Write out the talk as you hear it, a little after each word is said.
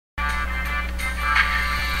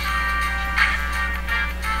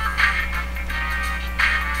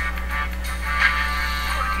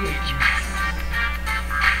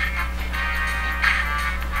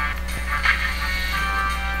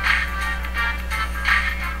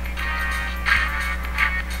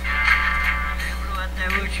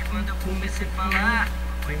comecei a falar,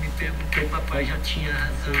 mãe me perguntou, papai já tinha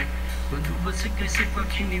razão. Quando você crescer com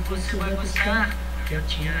time você vai gostar. Já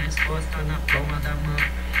tinha a resposta na palma da mão.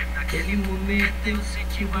 Naquele momento eu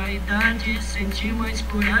senti vaidade, senti mais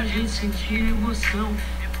coragem, senti emoção.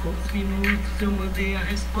 Em poucos minutos eu mandei a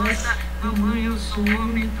resposta: mamãe, eu sou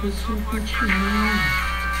homem, torço por Timão.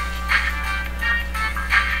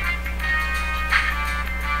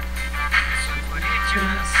 Sou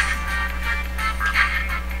Corinthians,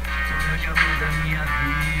 o grande amor da minha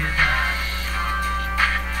vida.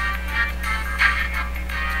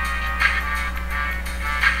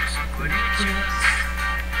 Corinthians,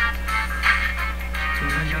 o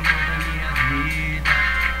grande amor da minha vida.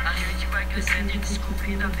 A gente vai crescendo e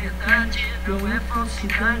descobrindo a verdade. Não é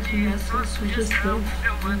falsidade, é só sugestão.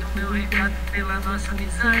 Eu mando meu recado pela nossa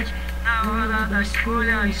amizade. Na hora da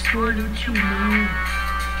escolha, escolho o Timão.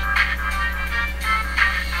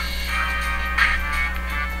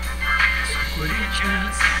 Sou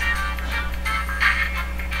Corinthians,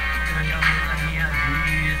 o grande amor da minha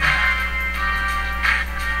vida.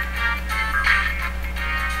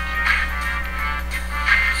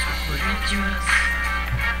 Corinthians,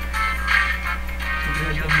 o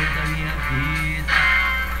grande amor da minha vida.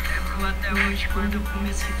 Lembro até hoje quando eu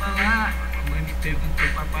comecei a falar, a mãe me perguntou,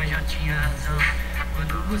 papai já tinha razão.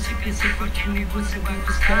 Quando você crescer com o time você vai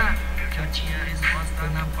gostar. Eu já tinha a resposta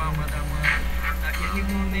na palma da mão. Naquele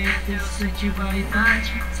momento eu senti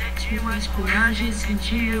vaidade, senti mais coragem,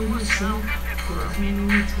 senti emoção. Depois de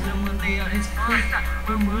minutos eu mandei a resposta: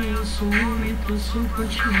 mamãe, eu sou homem, torço por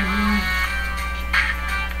Timão.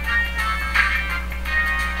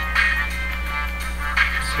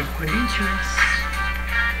 Sou Corinthians,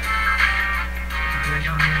 o grande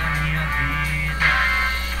amor da minha vida.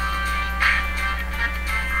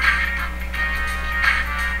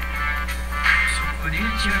 Sou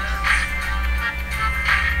Corinthians,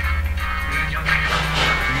 o grande amor da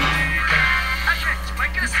minha vida. A gente vai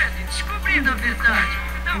crescendo e descobrindo a verdade.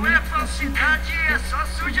 Não é falsidade, é só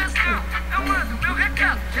sugestão. Eu mando meu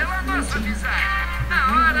recado pela nossa amizade. Na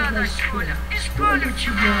hora da escolha, escolha o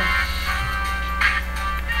Timão.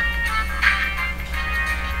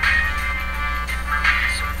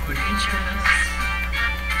 Corinthians,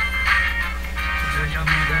 o grande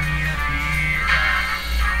amor da minha vida.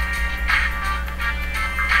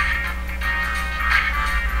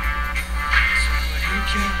 Sou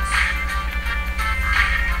Corinthians,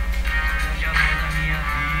 o grande amor da minha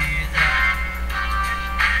vida.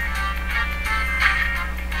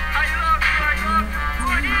 I love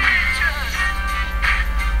Corinthians.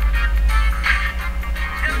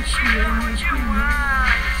 Eu te amo demais.